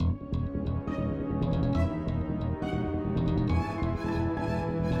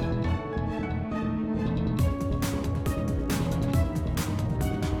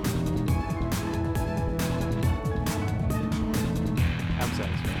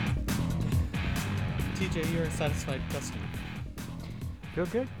TJ, you're a satisfied customer. Feel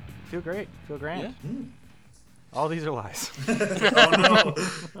good. Feel great. Feel grand. Yeah. All these are lies. Oh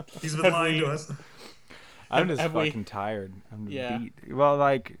no, he's been lying to us. I'm just have we- fucking tired. I'm Yeah. beat. Well,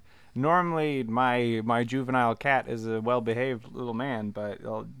 like normally my juvenile cat is a well-behaved little man, but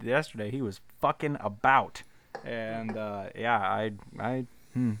yesterday he was fucking about, and I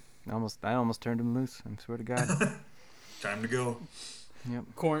almost turned him loose. I swear to God. Time to go. Yep.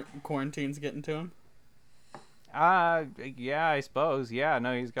 Quarantine's getting to him. Yeah, I suppose. Yeah,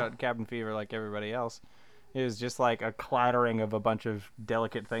 no, he's got cabin fever like everybody else. It was just like a clattering of a bunch of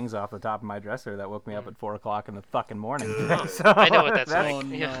delicate things off the top of my dresser that woke me up at 4 o'clock in the fucking morning. So I know what that's Oh like.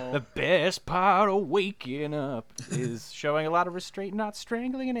 no. Yeah. the best part of waking up is showing a lot of restraint, not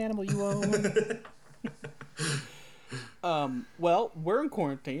strangling an animal you own. Well, we're in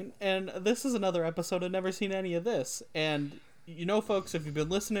quarantine, and this is another episode of Never Seen Any of This. And you know, folks, if you've been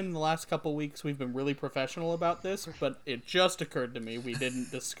listening in the last couple weeks, we've been really professional about this, but it just occurred to me we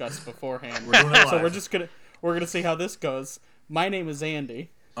didn't discuss beforehand. We're doing it So live. we're gonna see how this goes. My name is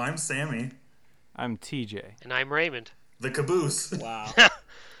Andy. I'm Sammy, I'm TJ. And I'm Raymond. the caboose. Wow.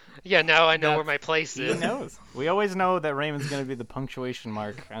 Yeah, now I know That's- where my place He is. knows. We always know that Raymond's going to be the punctuation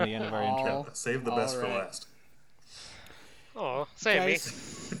mark on the end of our intro. All- Save the best for Alright. last. Oh, Sammy.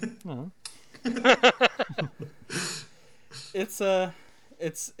 Guys, Oh.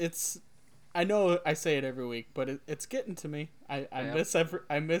 it's I know I say it every week, but it's getting to me.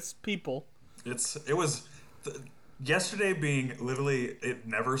 I miss people. It was yesterday being literally it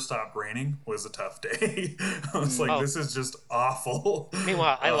never stopped raining was a tough day. I was like, Oh. this is just awful.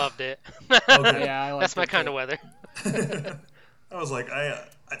 Meanwhile, I loved it. Okay. Yeah, I like That's my kind of weather. I was like, I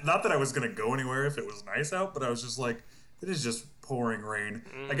not that I was gonna go anywhere if it was nice out, but I was just like, it is just pouring rain.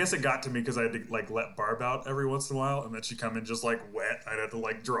 I guess it got to me because I had to like let Barb out every once in a while, and then she'd come in just like wet. I'd have to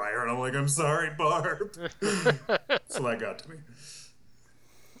like dry her, and I'm like, I'm sorry, Barb. So that got to me.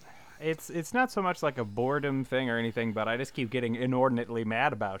 It's not so much like a boredom thing or anything, but I just keep getting inordinately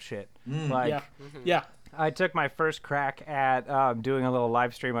mad about shit. Like, Yeah, yeah. I took my first crack at doing a little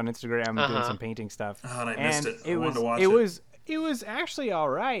live stream on Instagram, doing some painting stuff. Oh, and I missed it. I wanted to watch It was actually all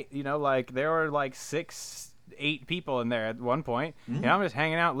right. You know, like there were like 6-8 people in there at one point. And I'm just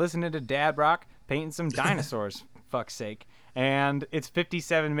hanging out, listening to Dad Rock, painting some dinosaurs. Fuck's sake. And it's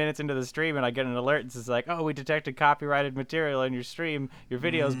 57 minutes into the stream, and I get an alert. It's like, oh, we detected copyrighted material in your stream. Your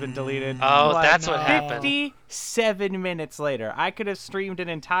video's been deleted. Oh, Like, that's what happened. 57 minutes later, I could have streamed an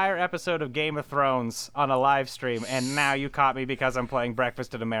entire episode of Game of Thrones on a live stream, and now you caught me because I'm playing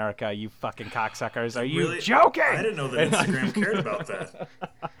Breakfast in America, you fucking cocksuckers. Are you Really? joking? I didn't know that Instagram cared about that.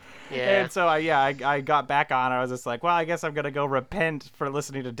 Yeah. And so, I got back on. I was just like, well, I guess I'm going to go repent for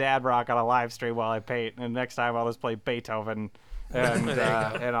listening to Dad Rock on a live stream while I paint. And next time I'll just play Beethoven. And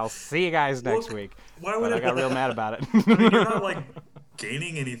and I'll see you guys next Well, week. why But would I it- got real mad about it. I mean, you're not like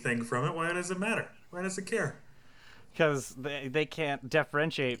gaining anything from it. Why does it matter? Why does it care? Because they can't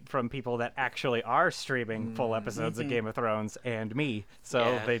differentiate from people that actually are streaming full episodes of Game of Thrones and me. So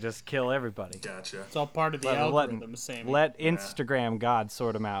Yeah. they just kill everybody. Gotcha. It's all part of the Let algorithm, Sammy. let Instagram God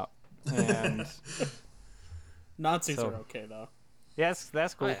sort them out. And Nazis So- are okay though. yes,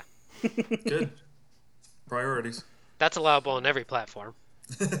 that's cool. Oh, yeah. Good. Priorities. That's allowable on every platform.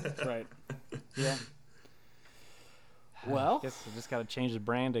 Right. Yeah. Well, Guess I just got to change the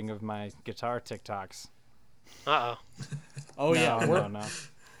branding of my guitar TikToks. Uh-oh. oh yeah, no.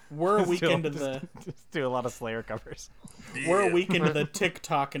 we're a week Just do- into just- the just do a lot of Slayer covers. we're a Yeah. week into the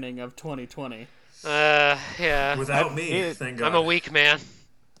TikToking of 2020. Yeah. Without me, it- thank God. I'm a weak man.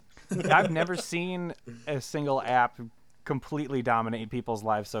 I've never seen a single app completely dominate people's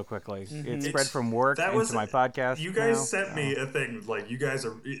lives so quickly. It spread from work That into was- my podcast. You guys now. sent me a thing. Like, you guys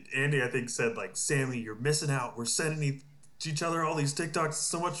are. Andy, I think, said, like, Sammy, you're missing out. We're sending each other all these TikToks. It's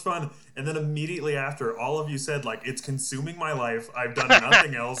so much fun. And then immediately after, all of you said, like, it's consuming my life. I've done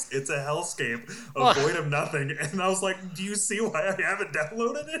nothing else. It's a hellscape, a void of nothing. And I was like, do you see why I haven't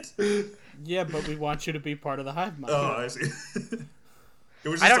downloaded it? Yeah, but we want you to be part of the hive mind. Oh, I see. It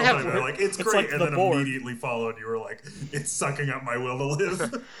was I just don't so have- funny. Like, it's It's great. like and the then board. immediately followed, you were like, it's sucking up my will to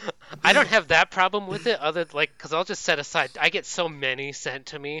live. I don't have that problem with it, because I'll just set aside. I get so many sent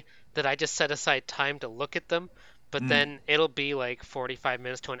to me that I just set aside time to look at them. But then it'll be like 45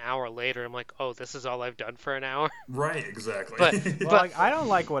 minutes to an hour later. I'm like, oh, this is all I've done for an hour. Right, exactly. But Well, like, I don't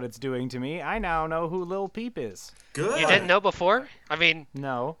like what it's doing to me. I now know who Lil Peep is. Good. you didn't know before? I mean,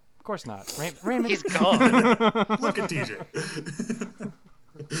 No, of course not. Raymond, he's gone. Look at TJ.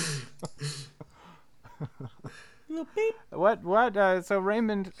 Little beep. well, So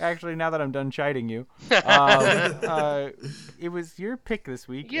Raymond, actually, now that I'm done chiding you, it was your pick this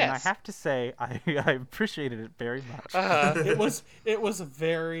week, and I Yes. have to say I appreciated it very much. It was a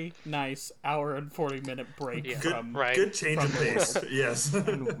very nice hour and 40-minute break Yeah. from Right. Good change of from the pace. Yes.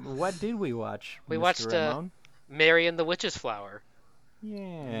 What did we watch? We Mr. watched Ramon? Mary and the Witch's Flower.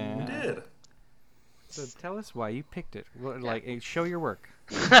 Yeah. We did. So tell us why you picked it. Like, show your work.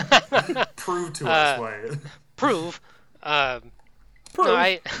 Prove to us why. Prove. No, Proof.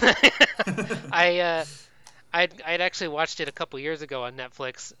 I'd actually watched it a couple years ago on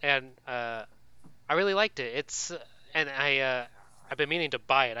Netflix, and I really liked it. I've been meaning to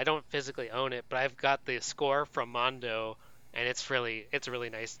buy it. I don't physically own it, but I've got the score from Mondo, and it's a really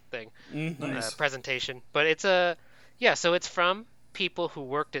nice thing, Nice. presentation. But so it's from people who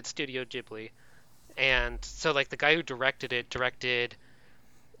worked at Studio Ghibli, and so like the guy who directed it directed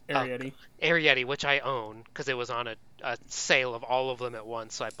Arrietty. Arrietty, which I own because it was on a sale of all of them at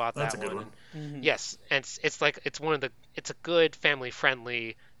once, so I bought That's that a good one. one. And yes, and it's a good family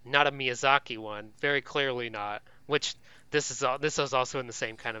friendly, not a Miyazaki one, very clearly not. Which this is also in the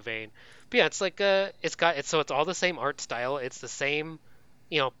same kind of vein. But yeah, it's like it's all the same art style. It's the same,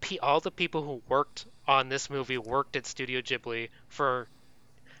 all the people who worked on this movie worked at Studio Ghibli for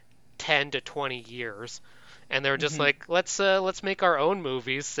 10 to 20 years. And they're just like, let's make our own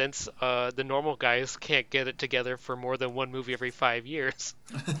movies since the normal guys can't get it together for more than one movie every 5 years.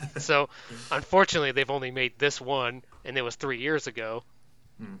 So, unfortunately, they've only made this one, and it was 3 years ago.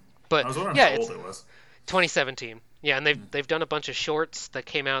 But I was wondering yeah, how it's old it was. 2017. Yeah, and they've done a bunch of shorts that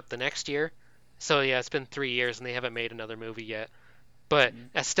came out the next year. So yeah, it's been 3 years, and they haven't made another movie yet. But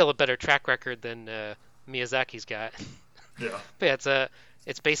that's still a better track record than Miyazaki's got. Yeah. But yeah,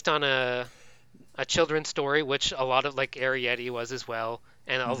 it's based on a children's story, which a lot of like Arrietty was as well,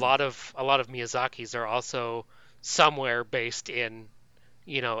 and a lot of Miyazaki's are also somewhere based in,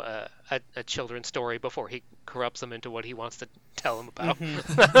 a children's story before he corrupts them into what he wants to tell them about.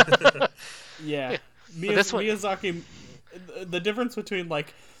 Yeah. this one- Miyazaki, the difference between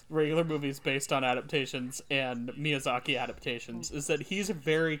like regular movies based on adaptations and Miyazaki adaptations is that he's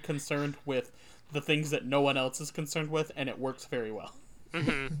very concerned with the things that no one else is concerned with, and it works very well.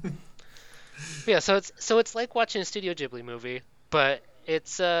 Yeah, so it's like watching a Studio Ghibli movie, but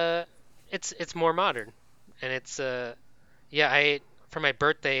it's more modern, and for my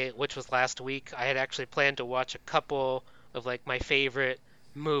birthday, which was last week, I had actually planned to watch a couple of like my favorite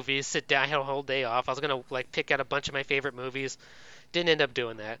movies. Sit down, I had a whole day off. I was gonna like pick out a bunch of my favorite movies. Didn't end up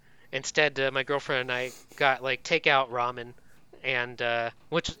doing that. Instead, my girlfriend and I got like takeout ramen, and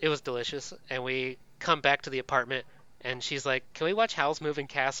which it was delicious. And we come back to the apartment, and she's like, "Can we watch Howl's Moving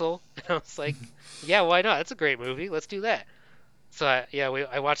Castle?" And I was like, "Yeah, why not? That's a great movie. Let's do that." So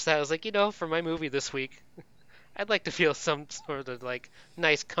I watched that. I was like, for my movie this week, I'd like to feel some sort of like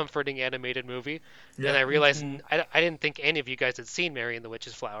nice, comforting animated movie. Yeah. And I realized I didn't think any of you guys had seen Mary and the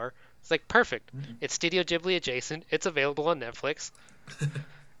Witch's Flower. It's like perfect. It's Studio Ghibli adjacent. It's available on Netflix.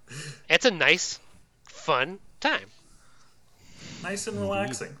 It's a nice, fun time. Nice and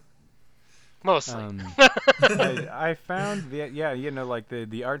relaxing. Mostly. I found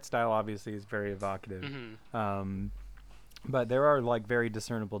the art style obviously is very evocative. But there are like very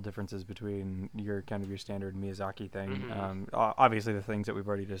discernible differences between your standard Miyazaki thing. Obviously the things that we've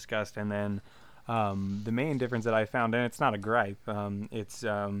already discussed, and then the main difference that I found, and it's not a gripe, it's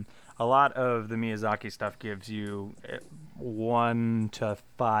a lot of the Miyazaki stuff gives you 1 to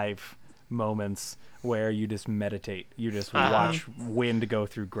 5 moments where you just meditate. You just watch wind go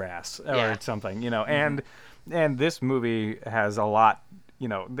through grass or something, and this movie has a lot.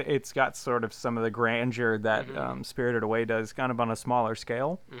 It's got sort of some of the grandeur that Spirited Away does, kind of on a smaller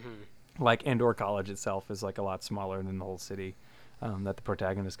scale. Like Endor College itself is like a lot smaller than the whole city that the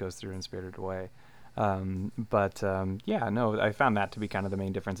protagonist goes through in Spirited Away. I found that to be kind of the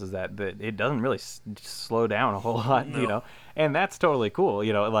main difference, is that it doesn't really slow down a whole lot, and that's totally cool.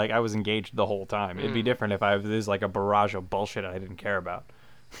 Like I was engaged the whole time. It'd be different if there's like a barrage of bullshit I didn't care about.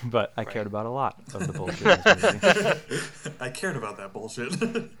 But I cared about a lot of the bullshit in this movie. I cared about that bullshit.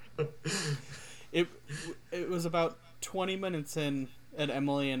 It was about 20 minutes in, and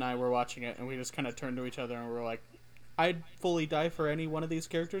Emily and I were watching it, and we just kind of turned to each other and we were like, I'd fully die for any one of these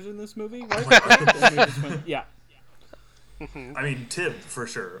characters in this movie, right? And we just went, yeah. I mean, Tib for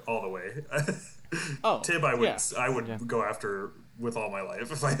sure, all the way. Tib, I would go after with all my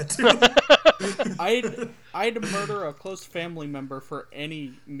life if I had to. I'd murder a close family member for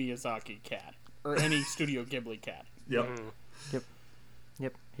any Miyazaki cat or any Studio Ghibli cat. Yep.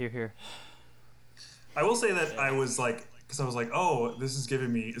 Yep. Here. I will say that I was like because I was like, oh, this is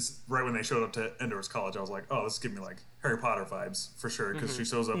giving me. It's right when they showed up to Endor's college. I was like, oh, this is giving me like Harry Potter vibes for sure. Because she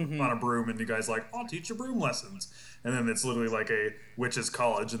shows up on a broom, and the guy's like, I'll teach you broom lessons. And then it's literally like a witch's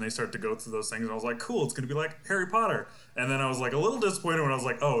college, and they start to go through those things. And I was like, cool, it's gonna be like Harry Potter. And then I was like a little disappointed when I was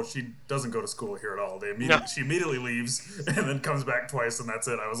like, oh, she doesn't go to school here at all. She immediately leaves and then comes back twice, and that's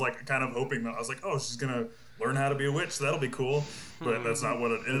it. I was like kind of hoping that I was like, oh, she's gonna learn how to be a witch. That'll be cool. But that's not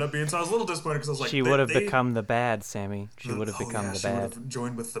what it ended up being. So I was a little disappointed because I was like, she would have become the bad, Sammy. She would have become the she bad. would have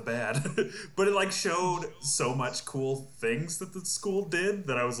joined with the bad. But it like showed so much cool things that the school did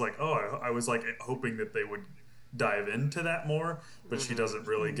that I was like, oh, I was like hoping that they would dive into that more. But she doesn't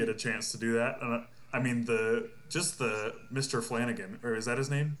really get a chance to do that. And I mean, the Mr. Flanagan, or is that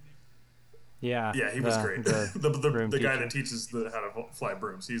his name? Yeah. Yeah, he was great. The guy that teaches how to fly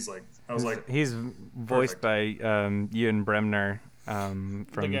brooms. He's like, I was like, he's voiced by Ewan Bremner from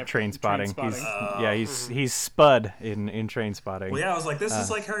Train Spotting. He's Spud in Train Spotting. Well, yeah, I was like, this is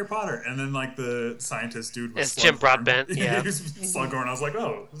like Harry Potter, and then like the scientist dude was It's Jim Broadbent. Yeah, Slughorn. I was like,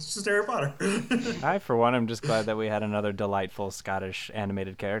 oh, it's just Harry Potter. I, for one, am just glad that we had another delightful Scottish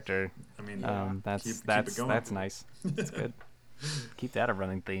animated character. I mean, that's keep it going. that's nice. That's good. Keep that a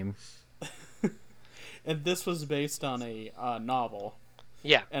running theme. And this was based on a novel.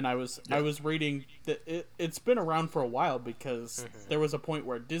 yeah. And I was reading that it's been around for a while because there was a point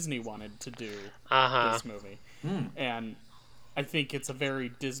where Disney wanted to do this movie, and I think it's a very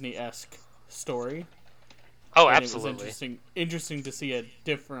Disney-esque story. Oh, and absolutely. It was interesting to see a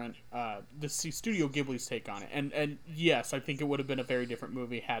different, to see Studio Ghibli's take on it. And yes, I think it would have been a very different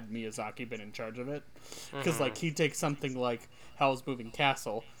movie had Miyazaki been in charge of it, because like he takes something like Howl's Moving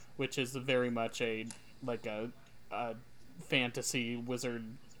Castle, which is very much a fantasy wizard,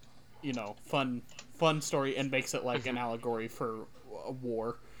 fun story, and makes it like an allegory for a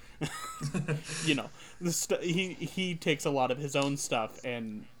war. He takes a lot of his own stuff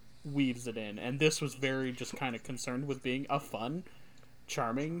and weaves it in, and this was very just kind of concerned with being a fun,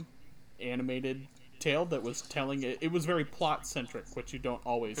 charming, animated tale that was telling it. It was very plot centric, which you don't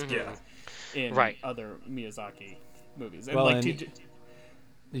always get in other Miyazaki movies. And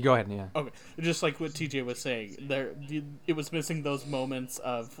you go ahead, yeah. Okay, just like what TJ was saying, it was missing those moments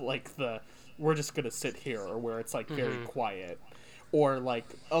of like we're just gonna sit here, or where it's like very quiet, or like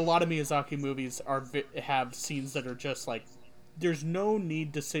a lot of Miyazaki movies have scenes that are just like, there's no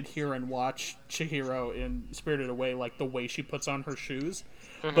need to sit here and watch Chihiro in Spirited Away, like the way she puts on her shoes,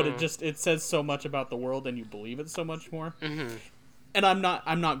 but it says so much about the world, and you believe it so much more. And I'm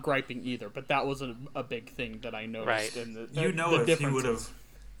not griping either, but that was a big thing that I noticed. Right. In the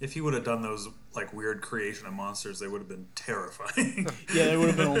if he would have done those like weird creation of monsters, they would have been terrifying. Yeah, they would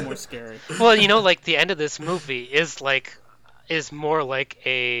have been a little more scary. Well, like the end of this movie is more like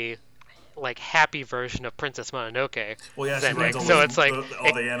a happy version of Princess Mononoke. Well, yeah, she runs so it's like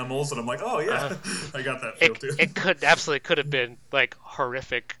all the animals, and I'm like, oh yeah, I got that feel too. It could have been like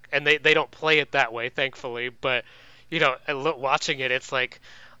horrific, and they don't play it that way, thankfully. But watching it, it's like,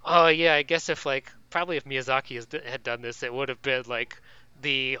 oh yeah, I guess if Miyazaki had done this, it would have been like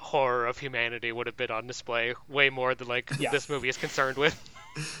the horror of humanity would have been on display way more than this movie is concerned with.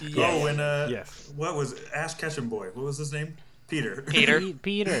 What was Ash Ketchum Boy? What was his name? Peter. Peter. He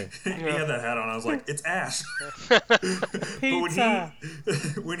had that hat on. I was like, it's Ash. Pizza.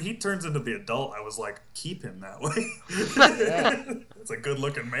 But when he turns into the adult, I was like, keep him that way. It's a good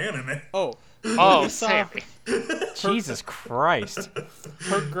looking man in there. Oh, Sammy. Jesus Christ.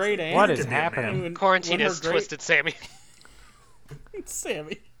 Her great aunt. What is happening? Quarantine has twisted Sammy.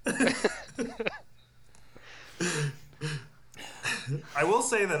 Sammy. I will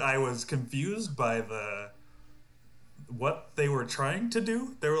say that I was confused by what they were trying to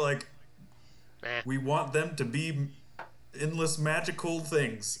do. They were like, we want them to be endless magical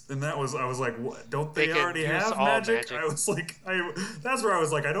things, and I was like, what? Don't they already have magic? I was like, that's where I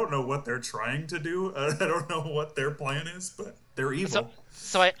was like, I don't know what they're trying to do. I don't know what their plan is, but they're evil.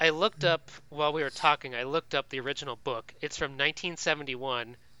 So I looked up while we were talking. I looked up the original book. It's from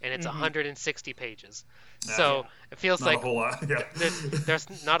 1971, and it's 160 pages. So it feels not like a whole lot. Yeah.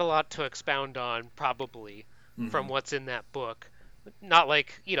 there's not a lot to expound on, probably, from what's in that book. Not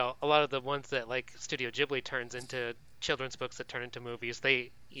like a lot of the ones that like Studio Ghibli turns into children's books that turn into movies. They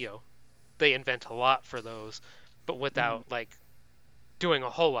invent a lot for those, but without doing a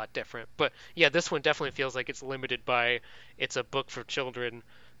whole lot different. But yeah, this one definitely feels like it's limited by it's a book for children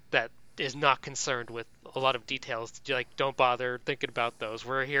that is not concerned with a lot of details. Like, don't bother thinking about those.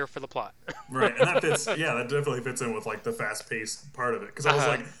 We're here for the plot. Right, and that fits. Yeah, that definitely fits in with like the fast-paced part of it. Because I was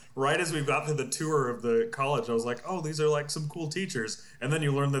like, right as we got through the tour of the college, I was like, oh, these are like some cool teachers. And then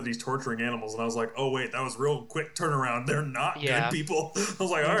you learn that these torturing animals, and I was like, oh wait, that was real quick turnaround. They're not Yeah. good people. I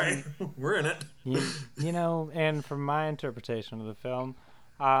was like, all right, we're in it. You know, and from my interpretation of the film,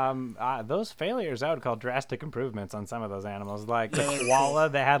 those failures I would call drastic improvements on some of those animals. Like the koala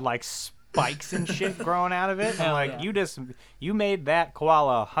that had like spikes and shit growing out of it. And like you made that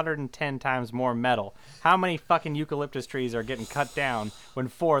koala 110 times more metal. How many fucking eucalyptus trees are getting cut down when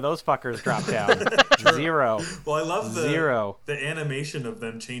 4 of those fuckers drop down? 0. Well, I love Zero. the animation of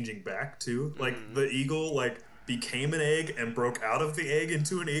them changing back too. Like the eagle became an egg and broke out of the egg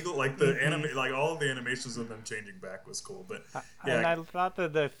into an eagle. Like like all of the animations of them changing back was cool. But yeah, And I thought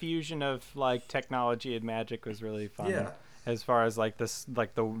that the fusion of like technology and magic was really fun. Yeah. As far as like this,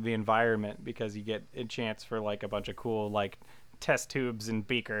 like the environment, because you get a chance for like a bunch of cool like test tubes and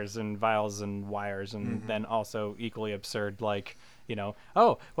beakers and vials and wires, and then also equally absurd like, you know,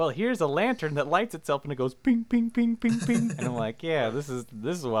 oh well, here's a lantern that lights itself and it goes ping ping ping ping ping, and I'm like, yeah, this is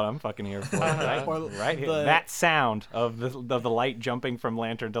what I'm fucking here for, right here. That sound of the light jumping from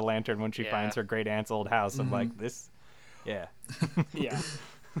lantern to lantern when she finds her great aunt's old house. I'm like, this, yeah. Yeah.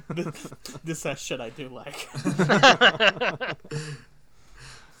 This shit I do like.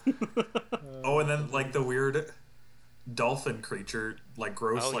 oh, and then like the weird dolphin creature, like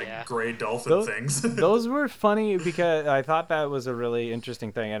gross, gray dolphin Those- things. Those were funny because I thought that was a really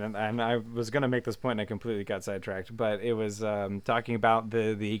interesting thing, and I was gonna make this point and I completely got sidetracked. But it was talking about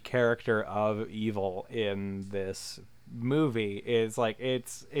the character of evil in this movie. Is like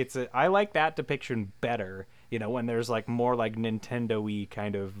I like that depiction better. You know, when there's like more like Nintendo-y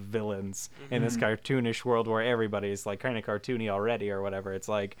kind of villains in this cartoonish world where everybody's like kind of cartoony already or whatever. It's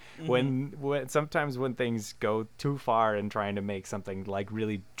like when sometimes when things go too far in trying to make something like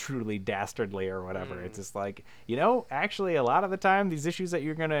really truly dastardly or whatever, it's just like, you know, actually a lot of the time these issues that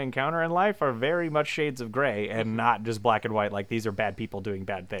you're going to encounter in life are very much shades of gray and not just black and white. Like these are bad people doing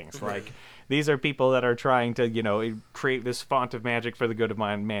bad things. Like these are people that are trying to, you know, create this font of magic for the good of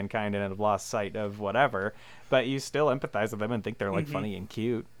mankind and have lost sight of whatever. But you still empathize with them and think they're like funny and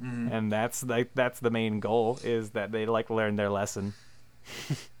cute, and that's the main goal, is that they like learn their lesson.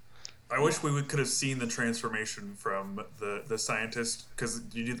 I wish we could have seen the transformation from the scientist, because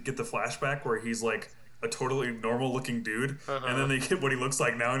you did get the flashback where he's like a totally normal looking dude, and then they get what he looks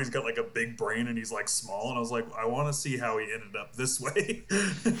like now, and he's got like a big brain and he's like small, and I was like, I want to see how he ended up this way.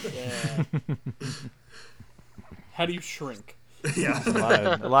 Yeah. How do you shrink? Yeah.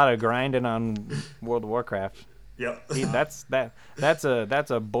 a lot of grinding on World of Warcraft. Yep. That's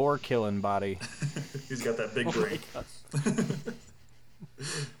a boar killing body. He's got that big brain.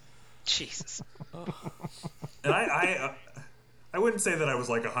 Jesus. And I wouldn't say that I was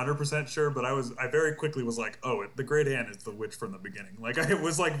like 100% sure, but I very quickly was like, oh, the Great Aunt is the witch from the beginning. Like I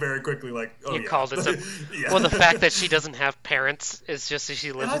was like very quickly like, oh, You yeah. called it. Yeah. Well, the fact that she doesn't have parents is just that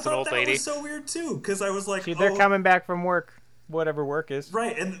she lives And I with an thought old that lady. was so weird too, because I was like, See, they're coming back from work, whatever work is.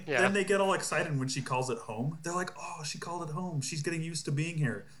 Right, and Yeah. then they get all excited when she calls it home. They're like, oh, she called it home. She's getting used to being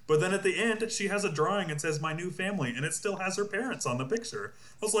here. But then at the end, she has a drawing and says, my new family, and it still has her parents on the picture.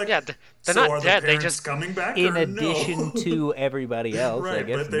 I was like, Yeah, they're so not are dead, the they parents just- coming back In or addition no? to everybody else, I Right,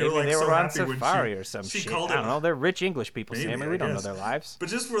 guess but they were, maybe like, they so were on happy when safari or some she shit. called I don't it- know. They're rich English people, Maybe, Sammy. I We don't know guess. their lives. But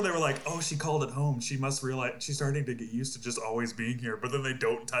just where they were like, oh, she called it home. She must realize she's starting to get used to just always being here. But then they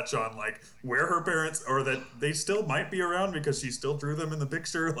don't touch on like where her parents, or that they still might be around because she still drew them in the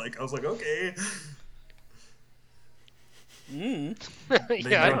picture. Like I was like, okay. Yeah, might I be-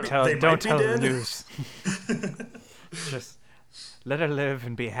 don't know. They Don't might be tell the dead. news. Just let her live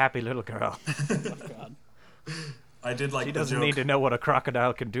and be a happy little girl. Oh, God. I did like She the doesn't joke. need to know what a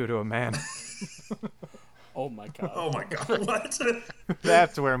crocodile can do to a man. Oh my God. Oh my god, what?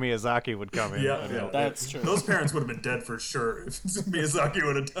 That's where Miyazaki would come in. Yeah, yeah. That's true. Those parents would have been dead for sure if Miyazaki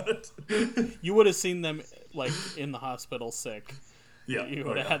would have done it. You would have seen them like in the hospital sick. Yeah. You oh,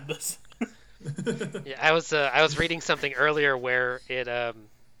 would have yeah. had this. Yeah, I was reading something earlier where it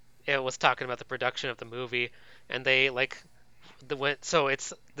was talking about the production of the movie, and they like so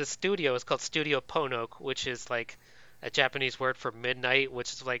it's the studio is called Studio Ponok, which is like a Japanese word for midnight,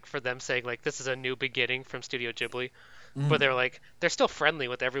 which is like for them saying like this is a new beginning from Studio Ghibli. But they're still friendly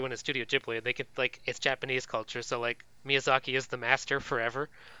with everyone at Studio Ghibli, and they can like it's Japanese culture, so like Miyazaki is the master forever.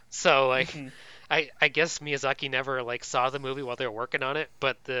 So like I guess Miyazaki never like saw the movie while they were working on it,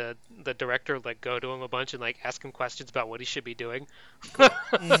 but the director would like go to him a bunch and like ask him questions about what he should be doing.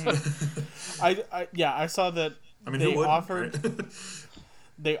 I saw that I mean, they who would? offered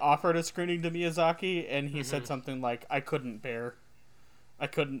they offered a screening to Miyazaki, and he said something like, "I couldn't bear I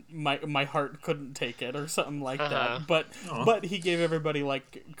couldn't, my heart couldn't take it or something like that. But Aw. but he gave everybody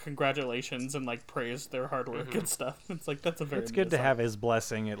like congratulations and like praised their hard work and stuff. It's like that's a very It's good to have his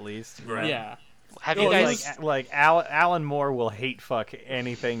blessing at least. Right. Yeah. Have Well, you it guys? was- Like Alan Moore will hate fuck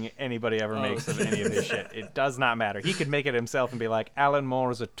anything anybody ever makes of any of this shit. It does not matter. He could make it himself and be like, Alan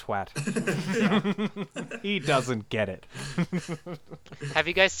Moore is a twat. He doesn't get it. Have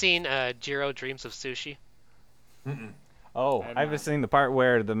you guys seen Jiro Dreams of Sushi? Oh, have I've not. seen the part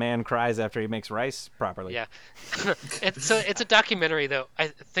where the man cries after he makes rice properly. Yeah. It's a documentary though. I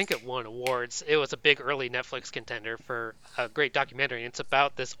think it won awards. It was a big early Netflix contender for a great documentary. It's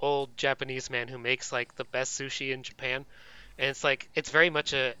about this old Japanese man who makes like the best sushi in Japan, and it's like it's very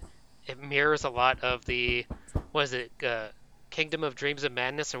much it mirrors a lot of the what is it Kingdom of Dreams and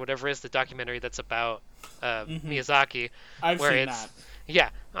Madness or whatever it is the documentary that's about Miyazaki. I've where seen it's that. yeah,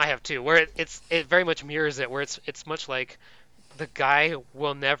 I have too. Where it very much mirrors it. Where it's much like the guy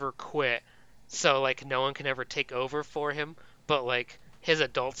will never quit, so like no one can ever take over for him. But like his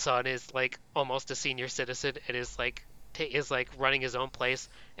adult son is like almost a senior citizen and is like running his own place,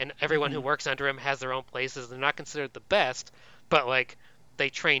 and everyone who works under him has their own places. They're not considered the best, but like they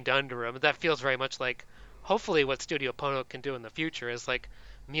trained under him. That feels very much like hopefully what Studio Pono can do in the future is like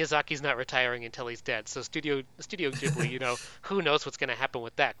Miyazaki's not retiring until he's dead. So Studio Ghibli, you know, who knows what's going to happen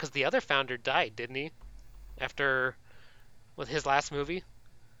with that? Because the other founder died, didn't he? After with his last movie.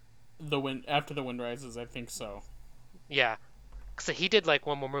 After the Wind Rises, I think so. Yeah. So he did like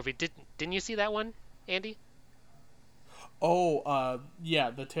one more movie. Didn't you see that one, Andy? Oh, yeah,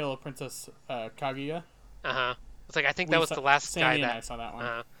 the Tale of Princess Kaguya. It's like I think that was the last guy Sammy and that I saw that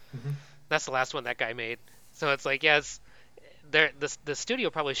one. that's the last one that guy made. So it's like, yeah, the studio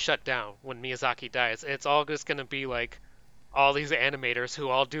probably shut down when Miyazaki dies. It's all just gonna be like all these animators who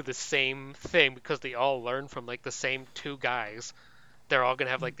all do the same thing because they all learn from like the same two guys. They're all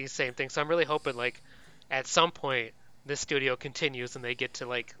gonna have like these same things. So I'm really hoping like at some point this studio continues and they get to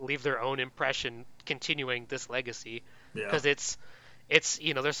like leave their own impression continuing this legacy. Yeah. Because it's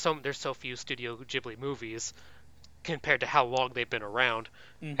you know there's so few Studio Ghibli movies compared to how long they've been around,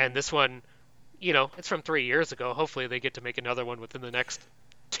 and this one, you know, it's from 3 years ago. Hopefully they get to make another one within the next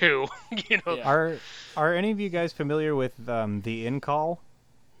 2. You know, Yeah. Are any of you guys familiar with the In Call?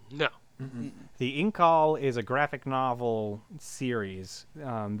 no. The In Call is a graphic novel series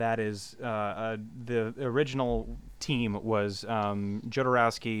that is the original team was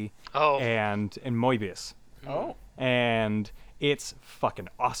Jodorowsky Oh. and Moebius. Oh. And it's fucking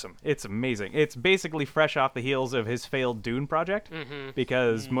awesome. It's amazing. It's basically fresh off the heels of his failed Dune project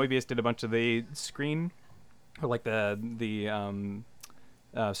because Moebius did a bunch of the screen or like the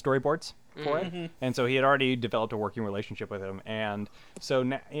storyboards for it, and so he had already developed a working relationship with him. And so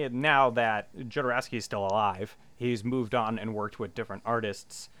now that Jodorowsky is still alive, he's moved on and worked with different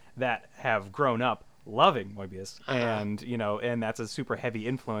artists that have grown up loving Moebius, and you know, and that's a super heavy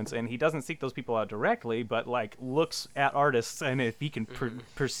influence. And he doesn't seek those people out directly, but like looks at artists, and if he can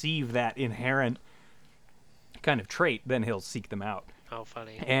perceive that inherent kind of trait, then he'll seek them out. Oh,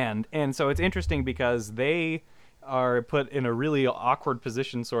 funny. And so it's interesting because they are put in a really awkward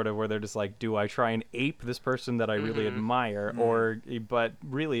position, sort of, where they're just like, do I try and ape this person that I really admire, or but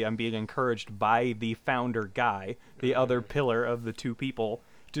really I'm being encouraged by the founder guy, the other pillar of the two people,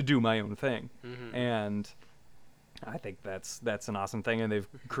 to do my own thing. And I think that's an awesome thing, and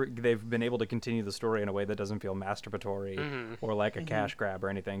they've been able to continue the story in a way that doesn't feel masturbatory or like a cash grab or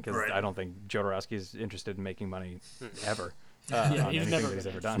anything, because Right. I don't think Jodorowsky is interested in making money ever Yeah, on he's anything never that he's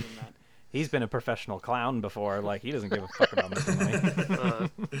been ever done. interested in that. He's been a professional clown before. Like, he doesn't give a fuck about making money.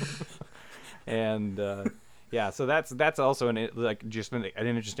 And yeah, so that's also an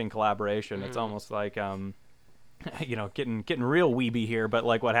interesting collaboration. It's almost like you know, getting real weeby here, but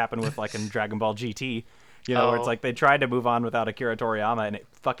like what happened with like in Dragon Ball GT. You know, where it's Oh. like they tried to move on without Akira Toriyama, and it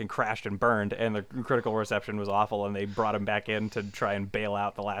fucking crashed and burned, and the critical reception was awful, and they brought him back in to try and bail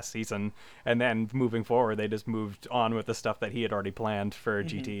out the last season. And then moving forward, they just moved on with the stuff that he had already planned for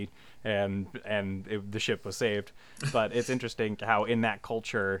GT, and the ship was saved. But it's interesting how in that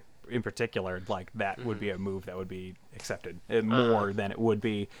culture in particular, like that would be a move that would be accepted more than it would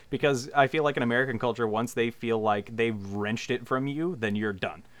be, because I feel like in American culture, once they feel like they've wrenched it from you, then you're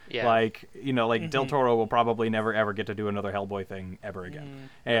done. Yeah. Like, you know, like Del Toro will probably never ever get to do another Hellboy thing ever again,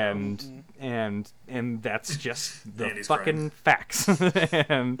 and that's just the Andy's fucking facts.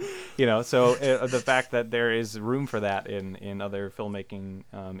 And you know, so the fact that there is room for that in other filmmaking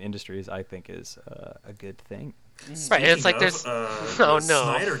industries, I think is a good thing. Right. It's like Speaking there's of, Oh, the no.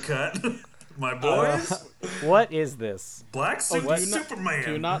 Snyder cut. My boys, What is this? Black Suit do you not- Superman.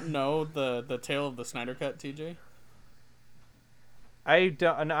 Do you not know the tale of the Snyder Cut, TJ? I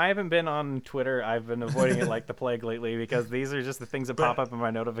don't. And I haven't been on Twitter. I've been avoiding it like the plague lately because these are just the things that pop up in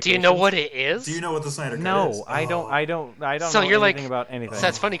my notifications. Do you know what it is? Do you know what the Snyder Cut is? No, I don't. Oh. I don't So know you're anything like, about anything. So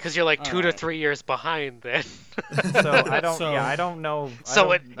that's funny because you're like 2 to Alright. 3 years behind then. So I don't. So- Yeah, I don't know.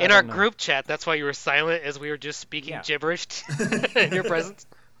 So I in our don't know. group chat, that's why you were silent as we were just speaking Yeah. gibberish in your presence.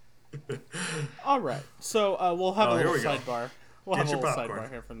 All right, so we'll have Oh, a here little we go. sidebar. We'll Get have a your little popcorn. sidebar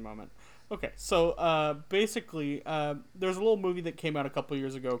here for the moment. Okay, so basically, there's a little movie that came out a couple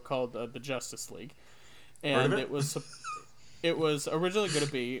years ago called The Justice League, and Heard of it? it was originally going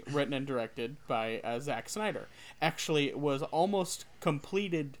to be written and directed by Zack Snyder. Actually, it was almost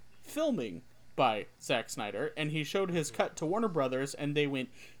completed filming by Zack Snyder, and he showed his cut to Warner Brothers, and they went,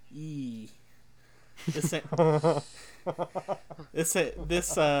 "Eee."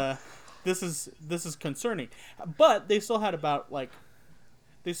 This is concerning, but they still had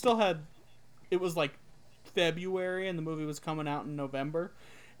it was like February and the movie was coming out in November,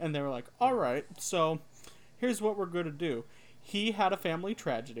 and they were like, all right, so here's what we're going to do. He had a family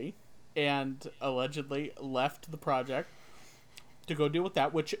tragedy and allegedly left the project to go deal with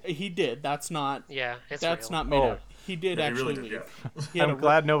that, which he did. That's not Yeah, it's that's real. not made Oh. up. He did Yeah, he actually really did, leave. He had I'm a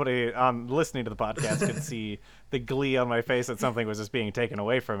glad nobody listening to the podcast could see the glee on my face that something was just being taken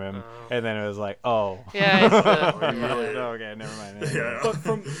away from him, and then it was like, oh. Yeah, it's Okay, never mind. Yeah.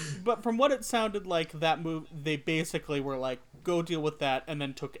 but from what it sounded like, that move, they basically were like, go deal with that, and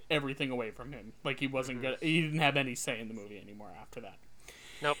then took everything away from him. Like he wasn't good. He didn't have any say in the movie anymore after that.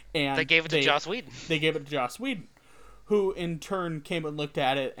 nope. And They gave it to Joss Whedon. They gave it to Joss Whedon, who in turn came and looked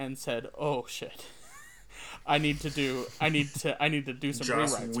at it and said, "Oh shit, I need to do some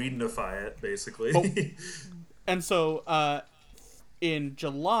Joss rewrites." Whedonify it, basically. Oh. And so, in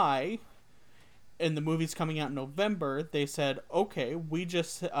July, and the movie's coming out in November, they said, okay, we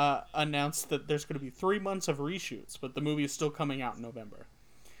just announced that there's going to be 3 months of reshoots, but the movie is still coming out in November.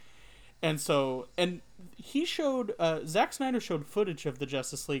 And so, and he showed, Zack Snyder showed footage of the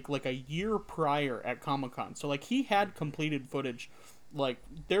Justice League like a year prior at Comic-Con. So, like, he had completed footage. Like,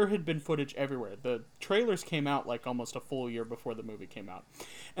 there had been footage everywhere. The trailers came out, like, almost a full year before the movie came out.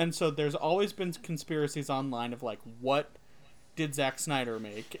 And so there's always been conspiracies online of, like, what did Zack Snyder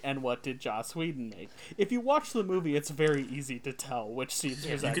make and what did Joss Whedon make? If you watch the movie, it's very easy to tell which scenes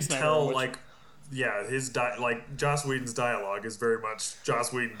were you Zack can Snyder. tell, and which... like, yeah, Joss Whedon's dialogue is very much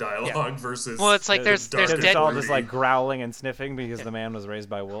Joss Whedon dialogue versus. Well, it's like there's dark and dead. It's all broody. just like growling and sniffing because the man was raised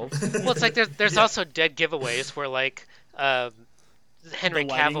by wolves. Well, it's like there's also dead giveaways where like Henry the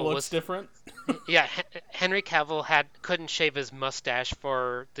lighting Cavill looks was different. yeah Henry Cavill couldn't shave his mustache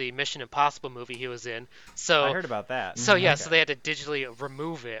for the Mission Impossible movie he was in. So I heard about that. So yeah, Okay. so they had to digitally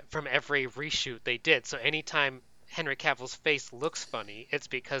remove it from every reshoot they did. So anytime Henry Cavill's face looks funny, it's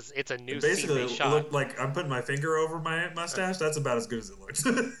because it's a new Basically, scene they it shot. looked like I'm putting my finger over my mustache. That's about as good as it looks.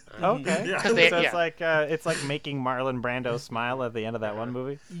 Okay. Yeah. So they- it's like making Marlon Brando smile at the end of that one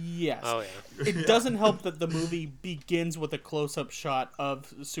movie. Yes. Oh yeah. It doesn't help that the movie begins with a close-up shot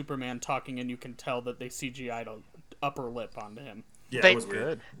of Superman talking, and you can tell that they CGI'd a upper lip onto him. Yeah, They- it was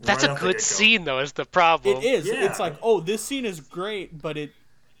weird. That's Right a off the good get-go. scene though. Is the problem? It is. Yeah. It's like, oh, this scene is great, but it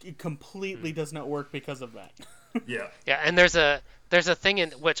completely does not work because of that. Yeah. Yeah, and there's a thing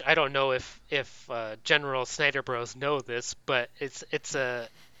in which I don't know if General Snyder Bros know this, but it's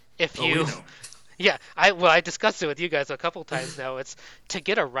if Oh, we you know. yeah I discussed it with you guys a couple times now. It's to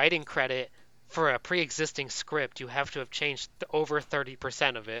get a writing credit for a pre-existing script, you have to have changed over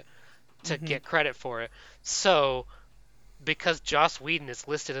 30% of it to get credit for it. So because Joss Whedon is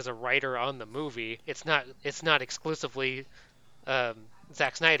listed as a writer on the movie, it's not exclusively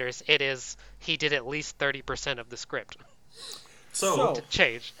Zack Snyder's. It is he did at least 30% of the script So, So-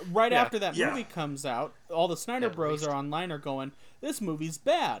 change. Right Yeah. after that Yeah. movie comes out, all the Snyder At Bros least. are online are going, this movie's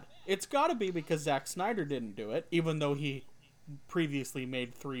bad. It's got to be because Zack Snyder didn't do it, even though he previously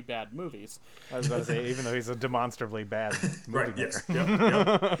made 3 bad movies. I was about to say, even though he's a demonstrably bad movie right, maker. yes. Yep,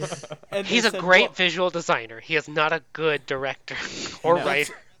 yep. And He's they a said, great "Well, visual designer. He is not a good director or No.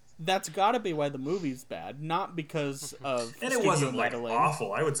 writer. that's got to be why the movie's bad, not because of And it studio wasn't like meddling.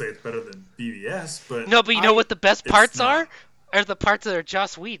 awful. I would say it's better than BVS, but No, but you know what the best It's parts not. are the parts that are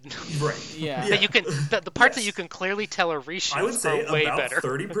Joss Whedon. right. Yeah. That you can the parts that Yes. you can clearly tell are reshoots I would say are way about better.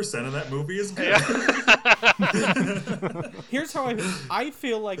 30% of that movie is good. Here's how I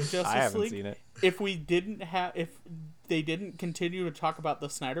feel like Justice I haven't League. seen it. If they didn't continue to talk about the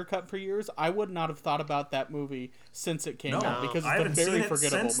Snyder Cut for years, I would not have thought about that movie since it came No, out because I it's a haven't very seen it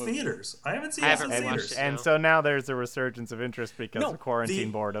forgettable since movie. theaters. I haven't seen I it haven't since watched theaters. it. And No. so now there's a resurgence of interest because No, of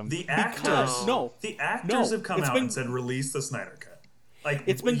quarantine boredom. The actors, No. the actors No. have come It's out been- and said release the Snyder Cut. Like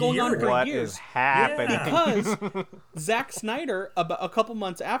It's been a going year on ago. for What years. is happening? Because Zack Snyder, about a couple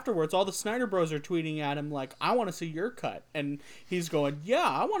months afterwards, all the Snyder Bros are tweeting at him like, "I want to see your cut," and he's going, "Yeah,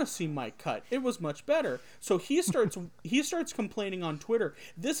 I want to see my cut. It was much better." So he starts complaining on Twitter.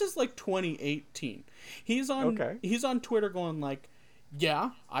 This is like 2018. He's on Twitter going like,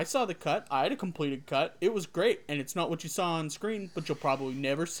 "Yeah, I saw the cut. I had a completed cut. It was great, and it's not what you saw on screen, but you'll probably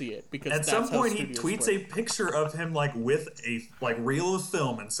never see it because At that's some how point, he studios tweets work." a picture of him like with a like reel of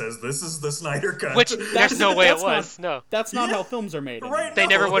film and says, "This is the Snyder cut." Which there's no way it that's not- was. No, That's not Yeah. how films are made. Right. they No.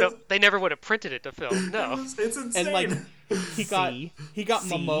 never would have. They never would have printed it to film. No. It's insane. And like he got See?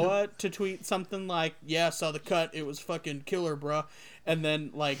 See? Momoa to tweet something like, "Yeah, I saw the cut. It was fucking killer, bruh." And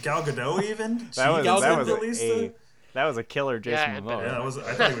then like Gal Gadot even. That was, She Gal that, Gadot was released a, the- that was a killer Jason Yeah, Momoa. Yeah, that was.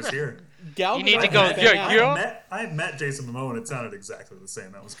 I thought he was here. Gal You need Gadot to go, had been yeah, out- yeah. I had met Jason Momoa and it sounded exactly the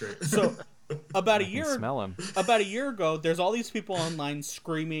same. That was great. So about a I can year smell him. about a year ago, there's all these people online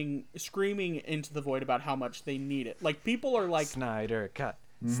screaming into the void about how much they need it. Like people are like, Snyder cut.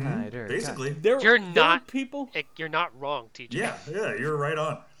 Snyder Basically. there You're there are not- people. You're not wrong, TJ. Yeah, you're right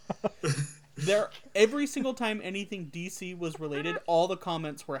on. There every single time anything DC was related, all the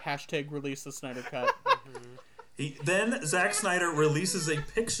comments were hashtag release the Snyder Cut. Then Zack Snyder releases a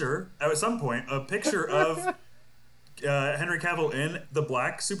picture at some point, a picture of Henry Cavill in the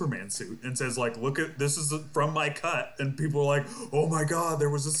black Superman suit, and says like, "Look at this is from my cut." And people are like, "Oh my God, there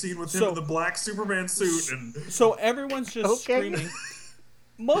was a scene with him So- in the black Superman suit." And So everyone's just screaming.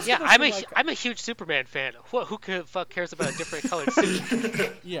 Most Yeah, of us I'm are a like, I'm a huge Superman fan. Who fuck cares about a different colored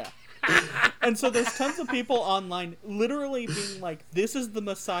suit? yeah. And so there's tons of people online literally being like, "This is the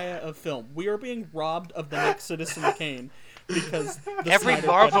Messiah of film. We are being robbed of the next Citizen Kane because the Every Snyder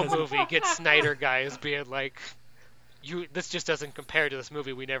Marvel Cut has-" movie gets Snyder guys being like, this just doesn't compare to this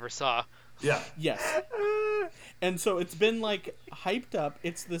movie we never saw." yeah, Yes. And so it's been like hyped up.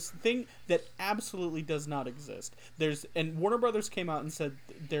 It's this thing that absolutely does not exist. And Warner Brothers came out and said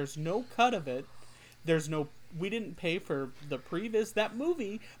there's no cut of it. We didn't pay for the previs. That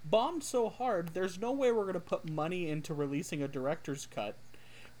movie bombed so hard. There's no way we're going to put money into releasing a director's cut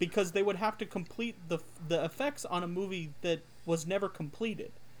because they would have to complete the effects on a movie that was never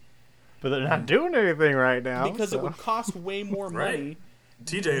completed But they're not doing anything right now. because it so. would cost way more Right. money.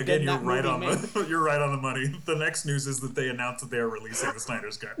 TJ, again, Then you're that right movie on the you're right on the money. The next news is that they announced that they are releasing the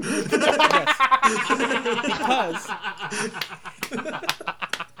Snyder's cut. Because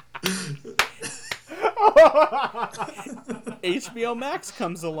HBO Max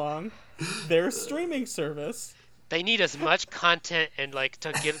comes along, their streaming service. They need as much content and like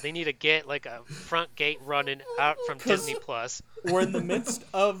they need to get like a front gate running out from 'Cause- Disney Plus. We're in the midst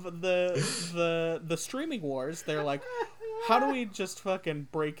of the streaming wars. They're like, how do we just fucking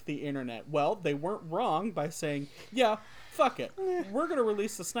break the internet? Well, they weren't wrong by saying, yeah, fuck it. We're going to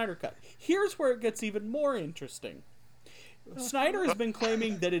release the Snyder Cut. Here's where it gets even more interesting. Snyder has been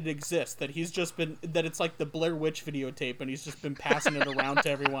claiming that it exists, that it's like the Blair Witch videotape, and he's just been passing it around to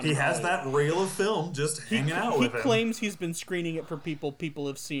everyone. He in has Hollywood. that reel of film just hanging out He with him. claims he's been screening it for people. People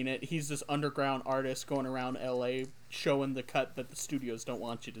have seen it. He's this underground artist going around LA showing the cut that the studios don't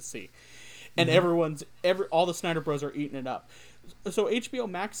want you to see. And all the Snyder Bros are eating it up. So HBO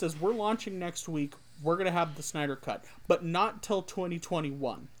Max says, we're launching next week. We're going to have the Snyder Cut, but not till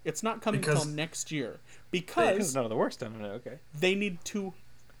 2021. It's not coming till next year because none of the work's done on it. Okay. they need to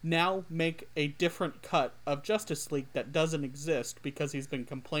now make a different cut of Justice League that doesn't exist because he's been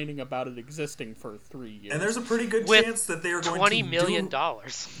complaining about it existing for 3 years. And there's a pretty good With chance that they are going $20 to million.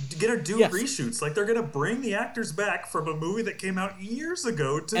 do Yes. reshoots. Like they're going to bring the actors back from a movie that came out years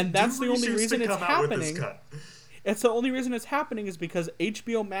ago to And that's do the only reshoots reason to it's come out with this happening. cut. It's the only reason it's happening is because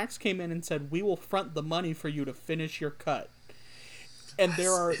HBO Max came in and said, we will front the money for you to finish your cut. And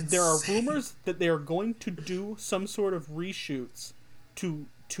there are insane. rumors that they are going to do some sort of reshoots to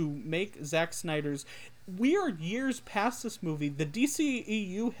make Zack Snyder's. We are years past this movie. The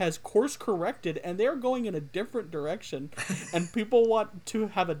DCEU has course corrected, and they are going in a different direction. And people want to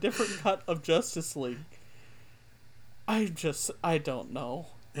have a different cut of Justice League. I don't know.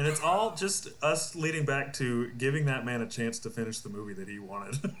 And it's all just us leading back to giving that man a chance to finish the movie that he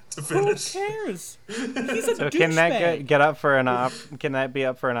wanted to Who finish. cares? He's a So can that douchebag. get up for Can that be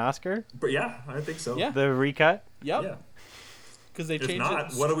up for an Oscar? But yeah, I think so. Yeah. The recut? Yep. Yeah. Because they If changed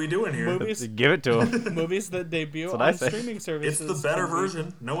not, it. what are we doing here? Movies, Give it to him. movies that debut That's what I on say. streaming It's services. the better can be-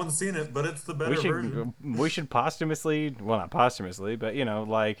 version. No one's seen it, but it's the better version. We should posthumously, well, not posthumously, but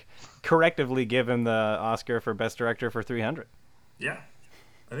like correctively give him the Oscar for Best Director for 300. Yeah.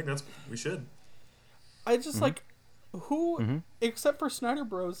 I think we should. I just like Who, except for Snyder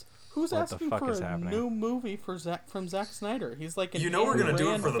Bros, who's What the asking fuck for is a happening? new movie from Zack Snyder? He's like an You know we're gonna do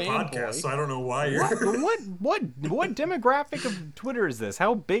it Ant for the fanboy. podcast, so I don't know why you're. What demographic of Twitter is this?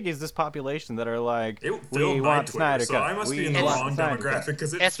 How big is this population that are like, It we filled my want Twitter, Snyder so Cut? I must we be in the want wrong Snyder Cut." demographic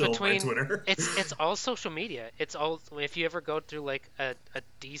because it It's filled my between Twitter. it's all social media. It's all if you ever go through like a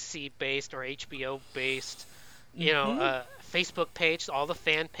DC based or HBO based, Facebook page, all the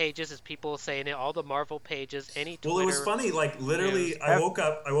fan pages is people saying it, all the Marvel pages, any Twitter. Well, it was funny. Like literally, news. I woke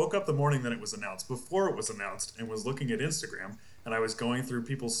up the morning that it was announced, before it was announced, and was looking at Instagram, and I was going through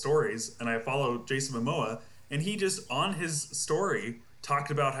people's stories, and I followed Jason Momoa, and he just on his story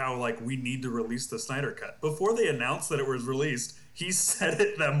talked about how like we need to release the Snyder Cut before they announced that it was released. He said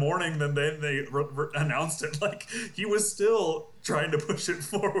it that morning, then they announced it. Like he was still trying to push it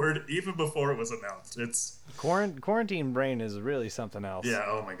forward even before it was announced. It's Quarantine brain is really something else. yeah.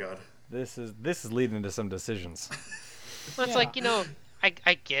 Oh my god. This is leading to some decisions. Well, it's like,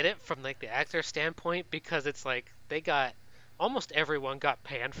 I get it from like the actor standpoint because it's like almost everyone got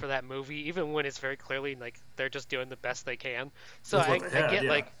panned for that movie, even when it's very clearly like they're just doing the best they can. So With I what they had, get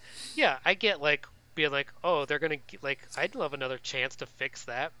I get like being like, oh, they're gonna like, I'd love another chance to fix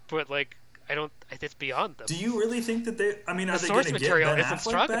that, but like I don't. It's beyond them. Do you really think that they? I mean, are The they source going to get material Ben isn't Affleck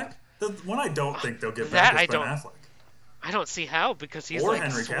strong back? The one I don't think they'll get That back I is Ben don't- Affleck. I don't see how because he's Or like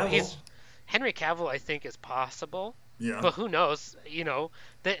Henry Cavill. Henry Cavill, I think, is possible. Yeah. But who knows?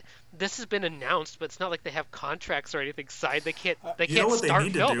 That this has been announced, but it's not like they have contracts or anything signed. They can't. They You know can't what they start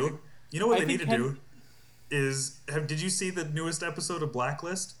need to filming. do? You know what I they need think to do is did you see the newest episode of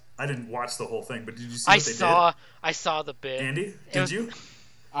Blacklist? I didn't watch the whole thing, but did you see what they I saw the bit. did? Andy, It did was- you?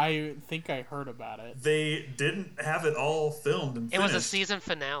 I think I heard about it. They didn't have it all filmed and It finished was a season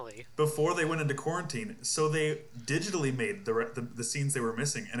finale. before they went into quarantine, so they digitally made the scenes they were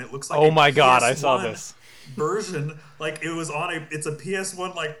missing, and it looks like Oh a my god, I saw PS1 this. version. Like it was on it's a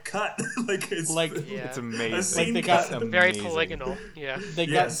PS1 like cut. Like it's Like- Yeah. It's a amazing. scene Like they got- cut. Very Amazing. polygonal. Yeah. They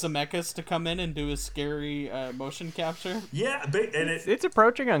got Yes. Zemeckis to come in and do a scary motion capture. Yeah, and It's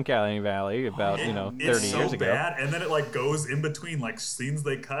approaching Uncanny Valley about, 30 it's so years ago. bad, and then it like goes in between like scenes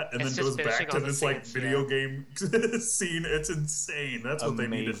they cut, and It's then just goes back finishing to on the this like scenes, video game scene. It's insane. That's what they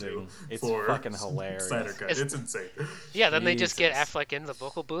need to do. Amazing. It's for fucking hilarious. Snyder Cut. It's- It's insane. Yeah. Then they just get Jesus. Affleck in the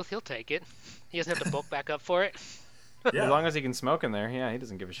vocal booth. He'll take it. He doesn't have to bulk back up for it. Yeah. As long as he can smoke in there, yeah, he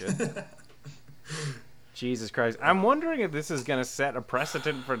doesn't give a shit. Jesus Christ. I'm wondering if this is going to set a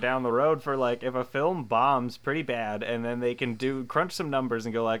precedent for down the road for, like, if a film bombs pretty bad and then they can crunch some numbers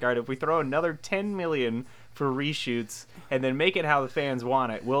and go, like, all right, if we throw another 10 million for reshoots and then make it how the fans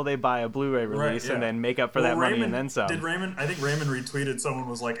want it, will they buy a Blu-ray release yeah. and then make up for Well, that money and then some? I think Raymond retweeted someone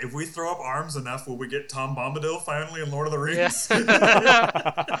was like, if we throw up arms enough, will we get Tom Bombadil finally in Lord of the Yeah. Rings?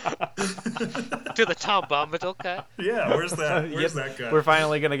 To the Tom Bombadil cut. Yeah, where's that? Where's Yep, that cut? We're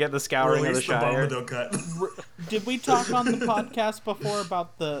finally going to get the scouring Release of the the Shire. Bombadil cut. Did we talk on the podcast before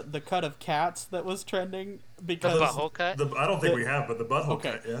about the cut of Cats that was trending? The Because butthole cut. I don't think we have, but the butthole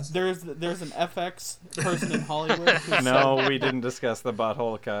okay, cut, yes. there's an FX person in Hollywood. Who No, we didn't discuss the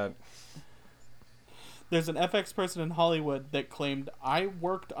butthole cut. There's an FX person in Hollywood that claimed I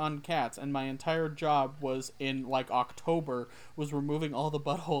worked on Cats and my entire job was in like October was removing all the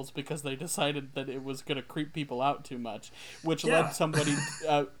buttholes because they decided that it was gonna creep people out too much, which Yeah. led somebody,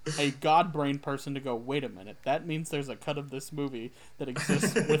 a god brain person, to go, wait a minute, that means there's a cut of this movie that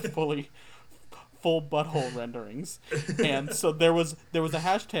exists with full butthole renderings. And so there was a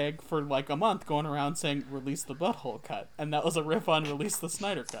hashtag for like a month going around saying release the butthole cut, and that was a riff on release the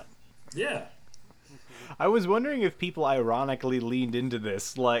Snyder cut. Yeah. I was wondering if people ironically leaned into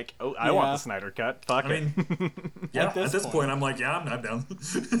this, like, oh, I want Yeah. the Snyder cut. Fuck I it. mean, yeah, At this point, point. I'm like, yeah, I'm down.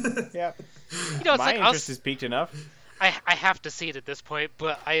 Yeah. You know, it's My like interest us. is peaked enough. I have to see it at this point,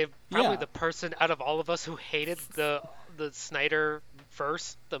 but I am probably Yeah. the person out of all of us who hated the Snyder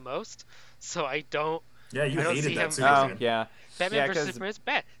verse the most. So I don't. Yeah, you I don't see hated him- that series. Oh, man. yeah. Batman Yeah, versus 'cause- Superman is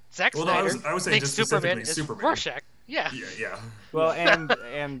bad. Zack Well, no, I Snyder was saying thinks just Superman specifically is Superman. Rorschach. Yeah. Yeah. Well,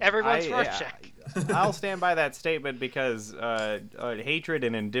 and Everyone's I, Rorschach. I'll stand by that statement because hatred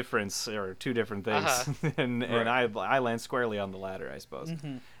and indifference are two different things, Uh-huh. and I land squarely on the latter, I suppose.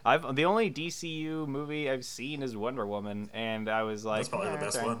 The only DCU movie I've seen is Wonder Woman, and I was like, That's probably the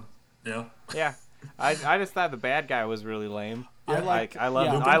best okay. one. Yeah. Yeah, I just thought the bad guy was really lame. I liked- I love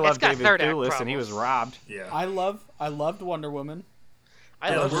yeah. I love It's got David third act Thewlis, and he was problems. robbed. Yeah. I loved Wonder Woman.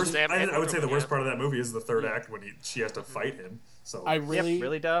 I Yeah, love the worst, Shazam. and I would say the Wonder worst Woman, part of that movie is the third act when she has to fight him. So I really, Yep,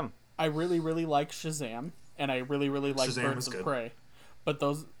 really dumb. I really like Shazam, and I really like Shazam Birds was of good. Prey. But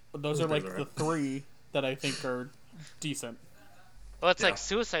those are like pretty the alright. three that I think are decent. Well, it's Yeah. like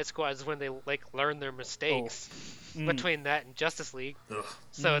Suicide Squad is when they like learn their mistakes between that and Justice League. Ugh.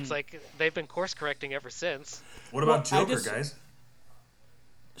 So it's like they've been course correcting ever since. What about Well, I Joker, just- guys?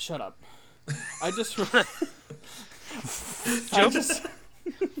 Shut up. I just. I just.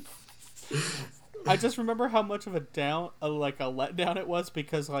 I just remember how much of a letdown it was,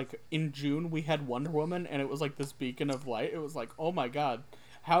 because like in June we had Wonder Woman and it was like this beacon of light. It was like, oh my god,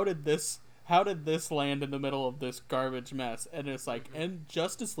 how did this land in the middle of this garbage mess? And it's like, and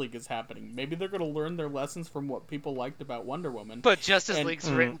Justice League is happening. Maybe they're gonna learn their lessons from what people liked about Wonder Woman. But Justice And- League's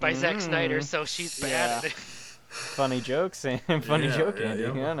written by Zack Snyder, so she's bad Yeah. at it. Funny jokes and funny Yeah, joke, yeah, Andy.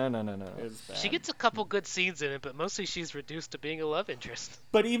 yeah. No. It was bad. She gets a couple good scenes in it, but mostly she's reduced to being a love interest.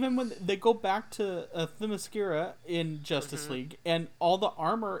 But even when they go back to Themyscira in Justice League, and all the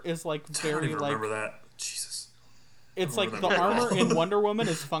armor is like I don't very even like remember that. Jesus. it's I like don't the remember armor that. in Wonder Woman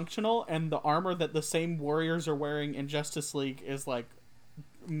is functional, and the armor that the same warriors are wearing in Justice League is like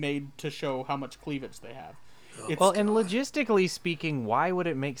made to show how much cleavage they have. It's, Well, and logistically speaking, why would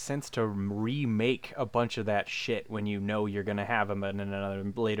it make sense to remake a bunch of that shit when you know you're gonna have them in another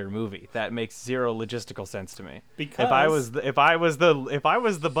later movie? That makes zero logistical sense to me. Because- if I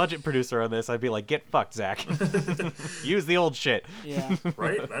was the budget producer on this, I'd be like, get fucked, Zach. Use the old shit. yeah.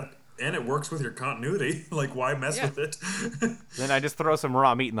 Right? And it works with your continuity. Like, why mess Yeah. with it? Then I just throw some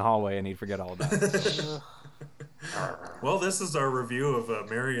raw meat in the hallway and he'd forget all about it. Well, this is our review of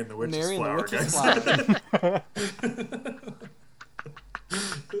Mary and the Witch's Mary and the Flower, Witch's guys. Flower.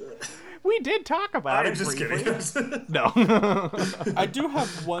 We did talk about I'm it just briefly. kidding. No. I do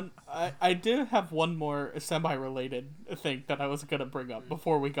have one. I did have one more semi-related thing that I was gonna bring up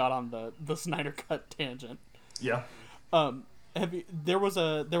before we got on the Snyder Cut tangent. Yeah. There was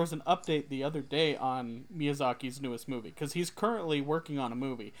an update the other day on Miyazaki's newest movie, because he's currently working on a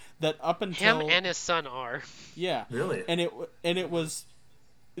movie that up until Him and his son are. yeah, Really? and it was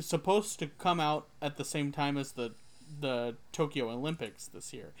supposed to come out at the same time as the Tokyo Olympics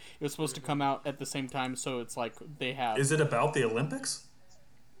this year. It was supposed to come out at the same time, so it's like they have Is it about the Olympics?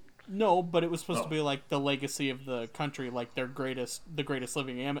 no, but it was supposed Oh. to be like the legacy of the country, like the greatest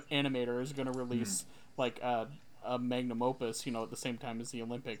living animator is going to release like a magnum opus, at the same time as the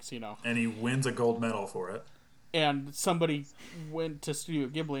Olympics, And he wins a gold medal for it. And somebody went to Studio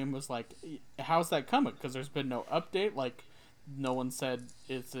Ghibli and was like, how's that coming? Because there's been no update. Like, no one said,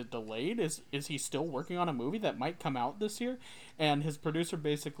 is it delayed? Is he still working on a movie that might come out this year? And his producer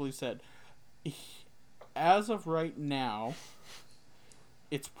basically said, as of right now,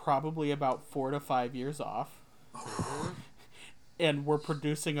 it's probably about 4 to 5 years off. And we're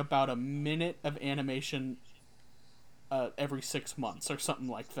producing about a minute of animation every 6 months or something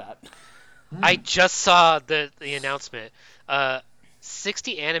like that. I just saw the announcement.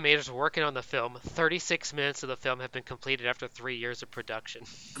 60 animators working on the film. 36 minutes of the film have been completed after 3 years of production.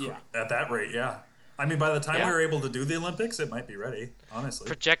 Yeah. At that rate, yeah. I mean, by the time Yeah. we were able to do the Olympics, it might be ready, honestly.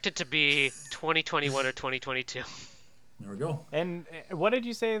 Projected to be 2021 or 2022. There we go. And what did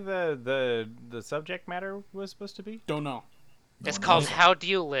you say the subject matter was supposed to be? Don't know. It's called How Do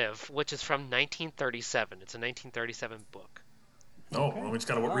You Live, which is from 1937. It's a 1937 book. Oh, well, we just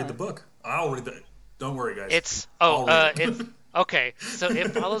gotta read the book. I'll read the... Don't worry, guys. It's I'll read it. it's okay. So it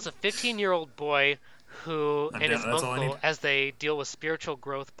follows a 15-year-old boy who I'm and down. his That's all I uncle need. as they deal with spiritual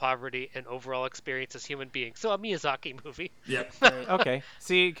growth, poverty, and overall experience as human beings. So a Miyazaki movie. Yep. Okay.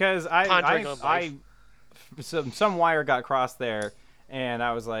 See, because Pondering on life. some wire got crossed there, and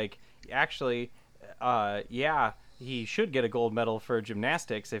I was like, actually, yeah, he should get a gold medal for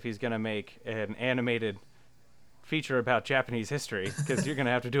gymnastics if he's gonna make an animated feature about Japanese history, because you're gonna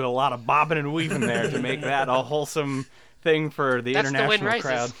have to do a lot of bobbing and weaving there to make that a wholesome thing for the That's the international Wind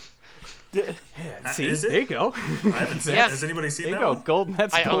crowd. Rises. See, Is it? there you go. I haven't seen Yeah. it. Has anybody seen There you that go. one? Gold.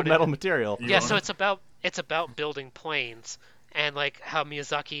 That's I gold own it. medal material. You Yeah, own so it? it's about building planes and like how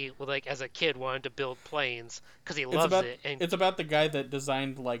Miyazaki, like as a kid, wanted to build planes because he loves it. And It's about the guy that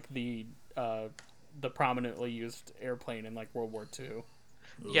designed like the prominently used airplane in like World War II.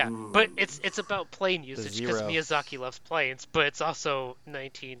 yeah, but it's about plane usage because Zero. Miyazaki loves planes, but it's also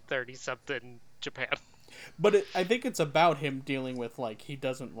 1930 something Japan. But I think it's about him dealing with like he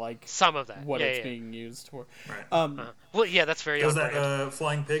doesn't like Some of that. what yeah, it's yeah. being used for. Right. Well, yeah, that's very Does on that brand.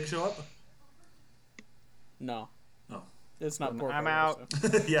 flying pig show up? No, No. it's not. Porco I'm out.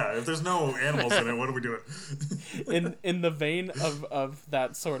 Rosso. Yeah, if there's no animals in it, what are we doing? In the vein of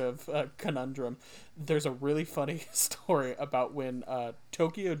that sort of conundrum, there's a really funny story about when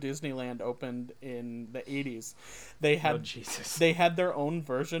Tokyo Disneyland opened in the 80s. They had Jesus. they had their own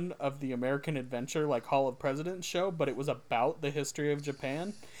version of the American Adventure like Hall of Presidents show, but it was about the history of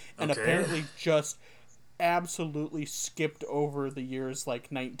Japan, and Okay. apparently just absolutely skipped over the years like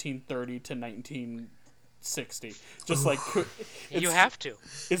 1930 to 1960. Just like You have to.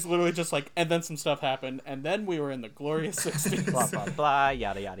 it's literally just like, and then some stuff happened, and then we were in the glorious 60s. Blah blah blah,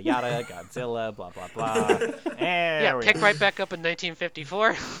 yada yada yada, Godzilla, blah blah blah. And Yeah, pick right back up in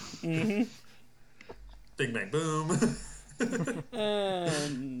 1954. Big Bang Boom.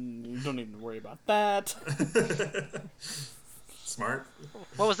 And you don't even worry about that. Smart.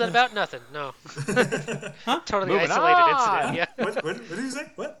 What was that about? Nothing. No. Totally Moving isolated on. incident. Yeah. What did you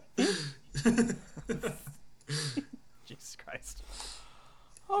say? What? Jesus Christ.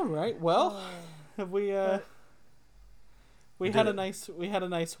 All right. Well, have we did had a it. nice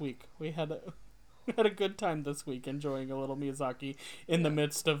week. We had a good time this week enjoying a little Miyazaki in the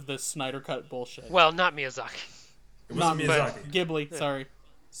midst of this Snyder Cut bullshit. Well, not Miyazaki. It wasn't Not Miyazaki. Ghibli, sorry.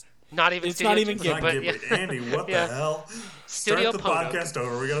 Not even. It's Studio not even It's not but Ghibli. yeah. Andy, what Yeah. the hell? Studio Start the Pono. podcast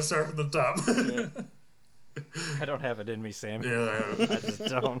over. We gotta start from the top. I don't have it in me, Sam. Yeah. I just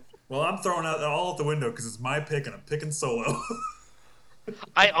don't. Well, I'm throwing out all out the window because it's my pick and I'm picking Solo.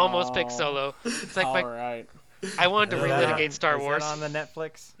 I almost picked Solo. It's like All right. I wanted to Is that relitigate Star Is Wars. that on the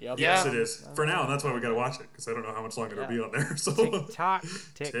Netflix? Yep. Yes, Yeah. it is. For now, and that's why we gotta watch it because I don't know how much longer it'll be on there. So Tick tock,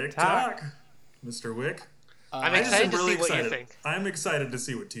 tick tick tock. tock, Mr. Wick. I'm I just excited am to really see what excited. you think. I'm excited to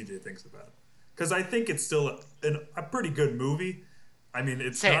see what TJ thinks about it because I think it's still a pretty good movie. I mean,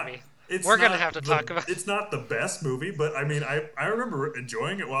 it's Sammy, not. It's we're gonna not have to the- talk about- It's not the best movie, but I mean, I remember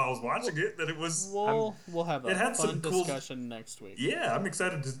enjoying it while I was watching it. That it was. We'll have a It had fun some cool- discussion next week. Yeah, I'm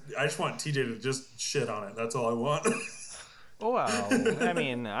excited to. I just want TJ to just shit on it. That's all I want. Well, I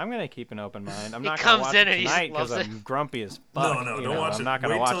mean, I'm gonna keep an open mind. I'm He not comes gonna watch in it and he tonight because loves I'm grumpy as No, fuck. no, you don't know, watch I'm it. not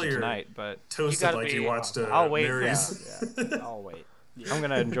gonna Wait watch till it you're- tonight, but Toasted gotta like be- you watched I'll wait. Mary's. Yeah, I'll wait. I'm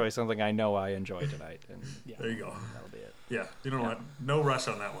gonna enjoy something I know I enjoy tonight, and There you go. that'll be it. Yeah, you know what? No rush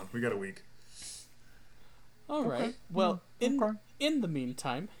on that one. We got a week. All right. Well, in the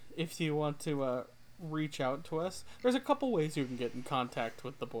meantime, if you want to reach out to us, there's a couple ways you can get in contact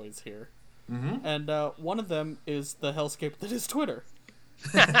with the boys here. Mm-hmm. And one of them is the hellscape that is Twitter.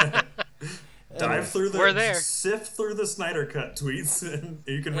 Dive through the We're there. sift through the Snyder Cut tweets, and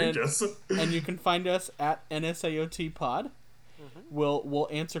you can reach And- us. And you can find us at NSAOT Pod. We'll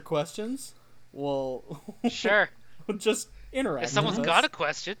answer questions. We'll Sure. just interact. If someone's with got us. a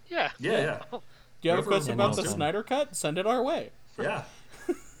question, yeah. Yeah, Do you have a Whatever. question about the And also- Snyder Cut? Send it our way. yeah.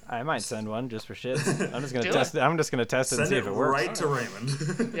 I might send one just for shits. I'm just gonna Do test it. I'm just gonna test it and Send see it if it works. right to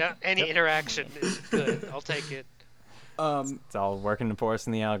Raymond. Yeah, any interaction is good. I'll take it. It's all working for us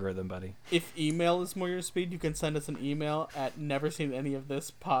in the algorithm, buddy. If email is more your speed, you can send us an email at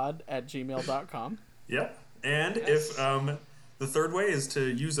neverseenanyofThisPod@gmail.com. Yep. And if the third way is to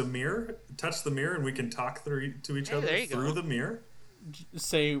use a mirror, touch the mirror, and we can talk to each other there you through go. the mirror.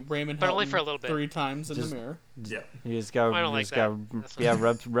 Say Raymond But only Helton for a little bit. 3 times in the mirror. Yeah. You just go. I don't you like just go. that. That's Yeah,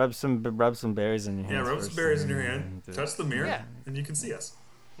 rub some berries in your hands. Yeah, rub first, some berries in and your hand, then- touch the mirror, Yeah. and you can see us.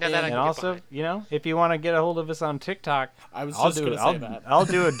 Now that I And can get also, behind. you know, if you want to get a hold of us on TikTok, I was I'll just do gonna I'll, say that. I'll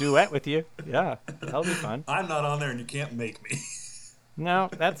do a duet with you. Yeah, that'll be fun. I'm not on there, and you can't make me. No,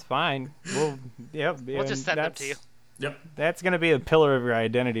 that's fine. We'll just send them to you. Yep. That's gonna be a pillar of your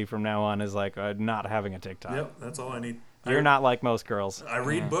identity from now on. Is like not having a TikTok. Yep. That's all I need. You're not like most girls. I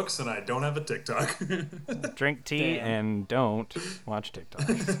read books, and I don't have a TikTok. Drink tea Damn. and don't watch TikTok.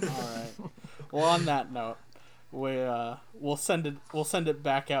 All right. Well, on that note, we'll send it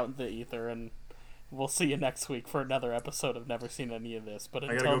back out in the ether, and we'll see you next week for another episode of Never Seen Any of This. But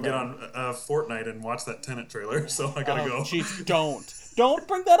I until gotta go get then, on Fortnite and watch that Tenet trailer, so I gotta go. Jeez, don't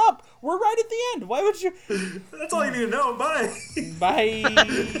bring that up. We're right at the end. Why would you? That's all you need to know. Bye. Bye.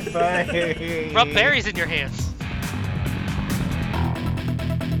 Bye. Rub berries in your hands.